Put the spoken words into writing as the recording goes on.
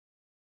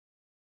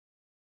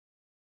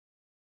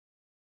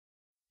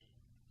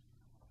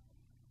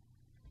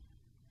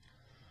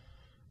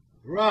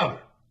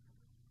Robert,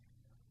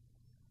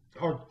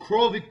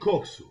 Hardkorowy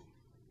Koksu.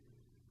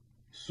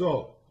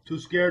 So, too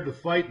scared to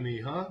fight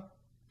me, huh?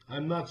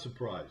 I'm not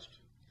surprised.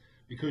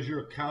 Because you're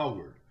a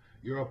coward.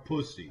 You're a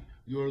pussy.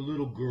 You're a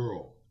little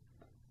girl.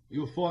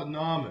 You fought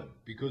Naaman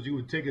because he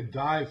would take a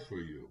dive for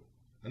you.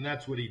 And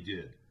that's what he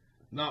did.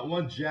 Not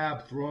one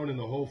jab thrown in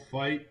the whole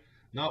fight.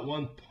 Not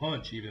one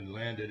punch even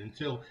landed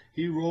until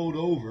he rolled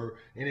over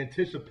in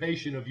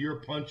anticipation of your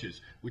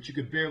punches, which you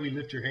could barely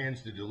lift your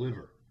hands to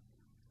deliver.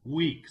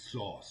 Weak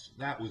sauce.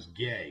 That was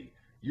gay.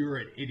 You're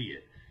an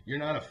idiot. You're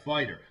not a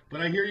fighter.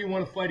 But I hear you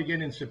want to fight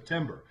again in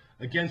September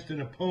against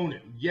an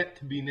opponent yet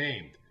to be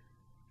named.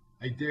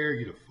 I dare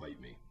you to fight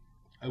me.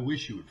 I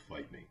wish you would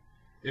fight me.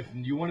 If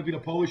you want to be the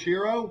Polish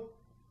hero,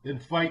 then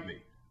fight me.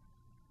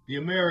 The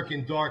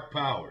American Dark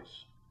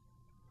Powers.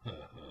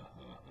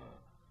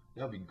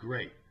 That'd be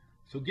great.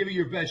 So give it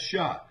your best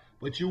shot.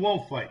 But you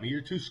won't fight me.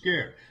 You're too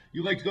scared.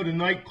 You like to go to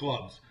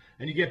nightclubs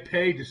and you get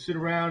paid to sit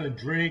around and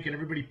drink and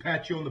everybody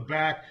pats you on the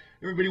back.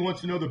 Everybody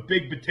wants to know the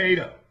big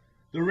potato,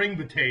 the ring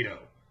potato,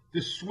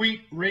 the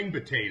sweet ring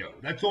potato.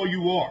 That's all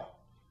you are.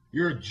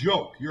 You're a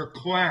joke. You're a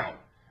clown.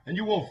 And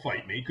you won't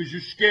fight me because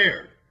you're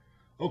scared.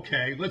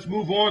 Okay, let's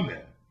move on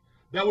then.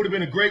 That would have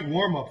been a great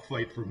warm-up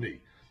fight for me.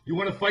 You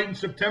want to fight in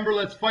September?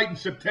 Let's fight in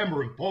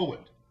September in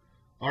Poland.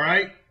 All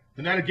right?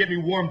 And that'll get me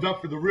warmed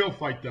up for the real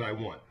fight that I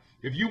want.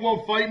 If you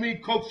won't fight me,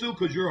 Koksu,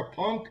 because you're a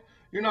punk,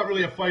 you're not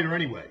really a fighter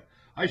anyway.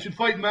 I should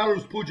fight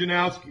Mariusz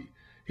Pudzianowski.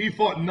 He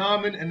fought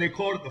Naaman, and they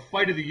called it the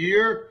fight of the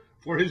year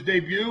for his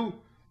debut.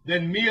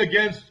 Then me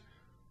against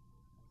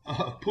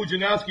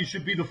Pudzianowski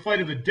should be the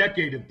fight of the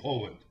decade in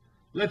Poland.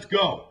 Let's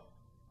go.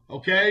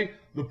 Okay?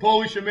 The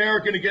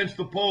Polish-American against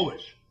the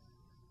Polish.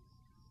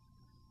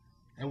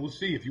 And we'll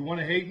see. If you want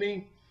to hate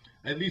me,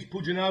 at least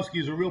Pudzianowski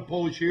is a real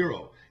Polish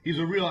hero. He's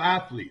a real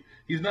athlete.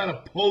 He's not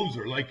a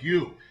poser like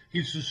you.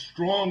 He's a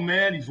strong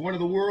man. He's one of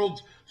the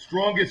world's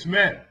strongest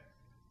men.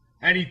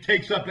 And he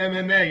takes up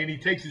MMA, and he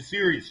takes it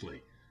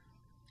seriously.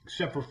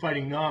 Except for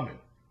fighting Naaman,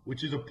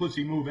 which is a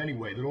pussy move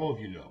anyway, that all of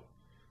you know.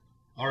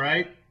 All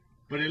right?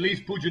 But at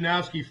least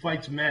Pudzianowski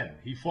fights men.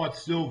 He fought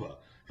Silva.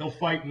 He'll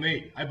fight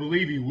me. I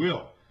believe he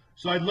will.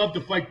 So I'd love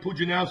to fight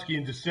Pudzianowski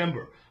in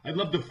December. I'd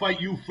love to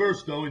fight you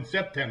first, though, in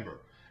September.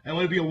 And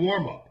let it be a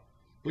warm-up.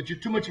 But you're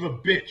too much of a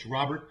bitch,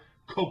 Robert.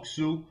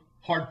 Koksu,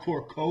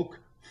 hardcore coke,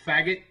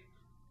 faggot.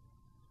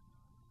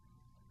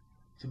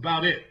 That's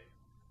about it.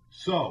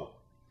 So,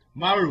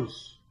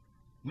 Mariusz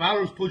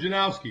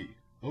Pudzianowski,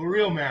 a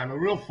real man, a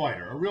real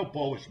fighter, a real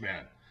Polish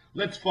man.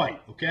 Let's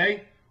fight,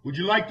 okay? Would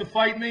you like to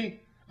fight me?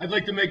 I'd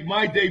like to make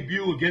my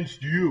debut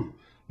against you.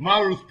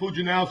 Mariusz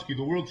Pudzianowski,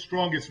 the world's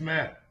strongest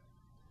man.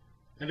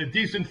 And a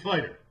decent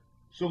fighter.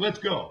 So let's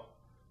go.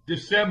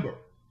 December.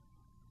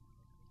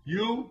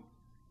 You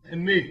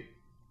and me.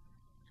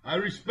 I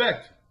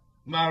respect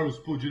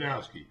Mariusz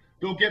Pudzianowski.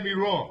 Don't get me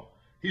wrong.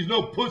 He's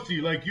no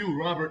pussy like you,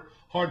 Robert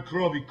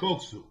Hardkorowy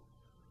Koksu.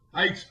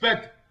 I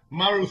expect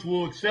Mariusz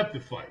will accept the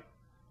fight.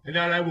 And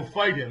that I will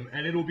fight him,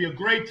 and it'll be a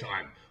great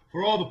time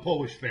for all the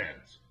Polish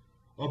fans.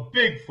 A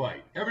big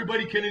fight.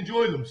 Everybody can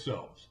enjoy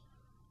themselves.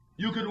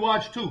 You could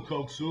watch too,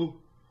 Koksu,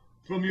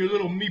 from your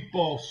little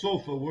meatball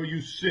sofa where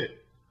you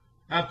sit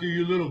after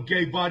your little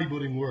gay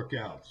bodybuilding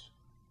workouts.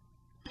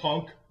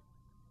 Punk.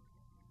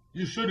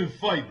 You shouldn't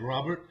fight,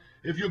 Robert.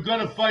 If you're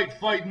gonna fight,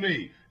 fight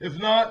me. If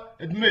not,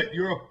 admit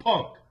you're a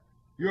punk.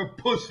 You're a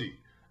pussy.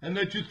 And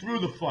that you threw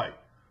the fight.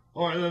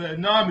 Or that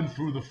Naaman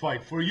threw the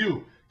fight for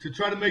you. To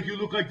try to make you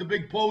look like the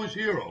big Polish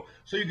hero.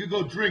 So you could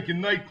go drink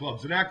in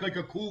nightclubs and act like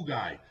a cool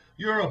guy.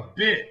 You're a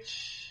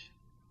bitch.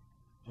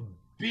 A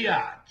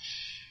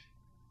biatch.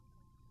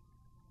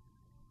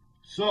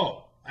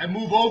 So, I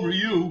move over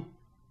you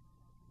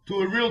to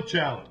a real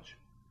challenge.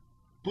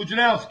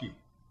 Pudzianowski.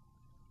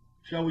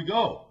 Shall we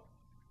go?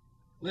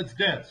 Let's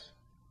dance.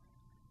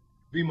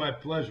 Be my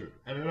pleasure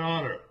and an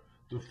honor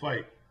to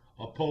fight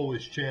a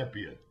Polish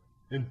champion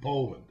in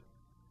Poland.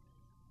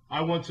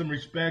 I want some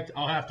respect.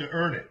 I'll have to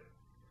earn it.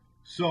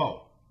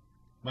 So,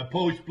 my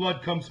Polish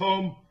blood comes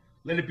home.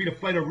 Let it be to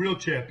fight a real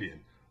champion,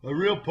 a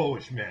real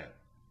Polish man.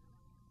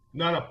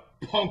 Not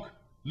a punk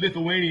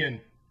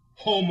Lithuanian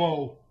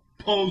homo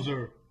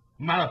poser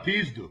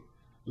malapizdu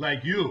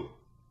like you.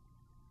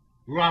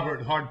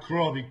 Robert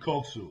Hardkorowy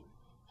Koksu.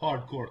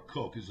 Hardcore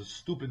Coke is a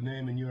stupid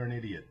name and you're an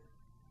idiot.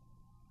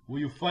 Will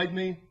you fight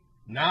me?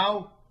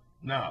 Now?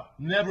 No.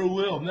 Never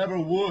will, never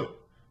would.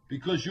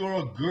 Because you're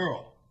a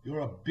girl. You're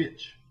a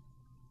bitch.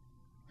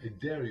 I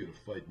dare you to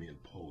fight me in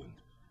Poland.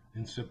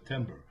 In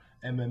September,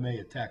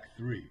 MMA Attack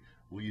 3.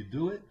 Will you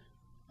do it?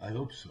 I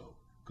hope so.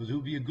 Because it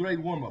will be a great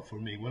warm-up for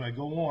me when I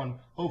go on,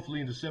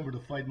 hopefully in December, to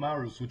fight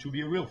Mariusz, which will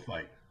be a real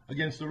fight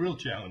against a real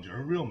challenger,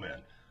 a real man.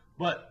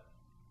 But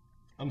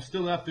I'm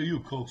still after you,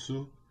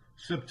 Koksu.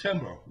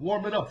 September,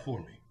 warm it up for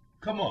me.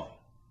 Come on.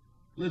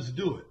 Let's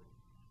do it.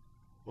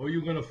 Or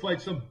you're going to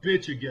fight some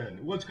bitch again.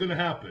 What's going to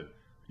happen?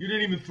 You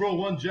didn't even throw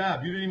one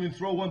jab. You didn't even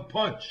throw one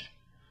punch.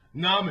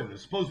 Naaman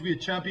is supposed to be a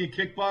champion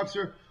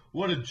kickboxer?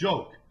 What a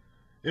joke.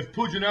 If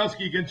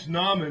Pudzianowski against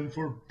Naaman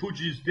for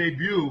Pudzi's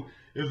debut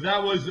if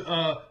that was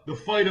the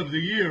fight of the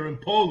year in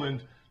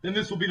Poland, then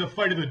this will be the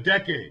fight of the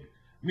decade.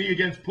 Me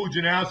against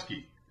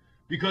Pudzianowski.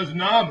 Because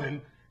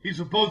Nauman, he's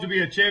supposed to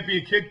be a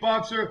champion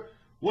kickboxer.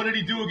 What did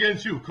he do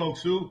against you,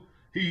 Koksu?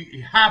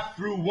 He half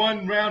threw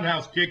one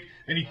roundhouse kick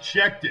and he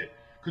checked it.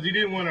 Because he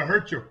didn't want to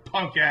hurt your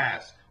punk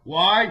ass.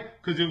 Why?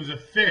 Because it was a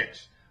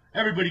fix.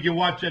 Everybody can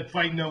watch that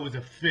fight and know it was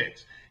a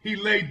fix. He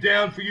laid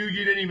down for you,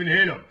 you didn't even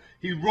hit him.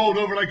 He rolled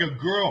over like a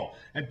girl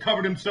and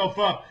covered himself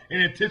up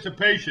in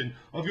anticipation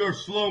of your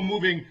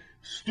slow-moving,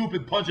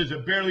 stupid punches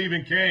that barely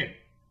even came.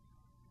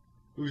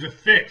 It was a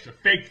fix, a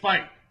fake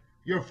fight.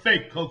 You're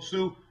fake,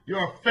 Koksu.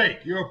 You're a fake.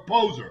 You're a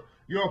poser.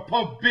 You're a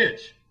punk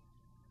bitch.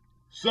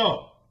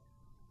 So,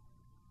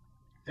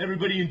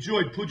 everybody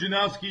enjoyed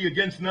Pudzianowski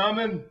against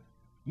Nauman.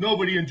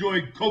 Nobody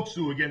enjoyed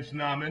Koksu against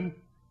Nauman.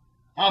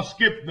 I'll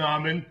skip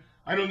Nauman.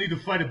 I don't need to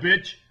fight a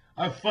bitch.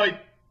 I fight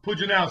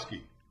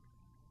Pudzianowski.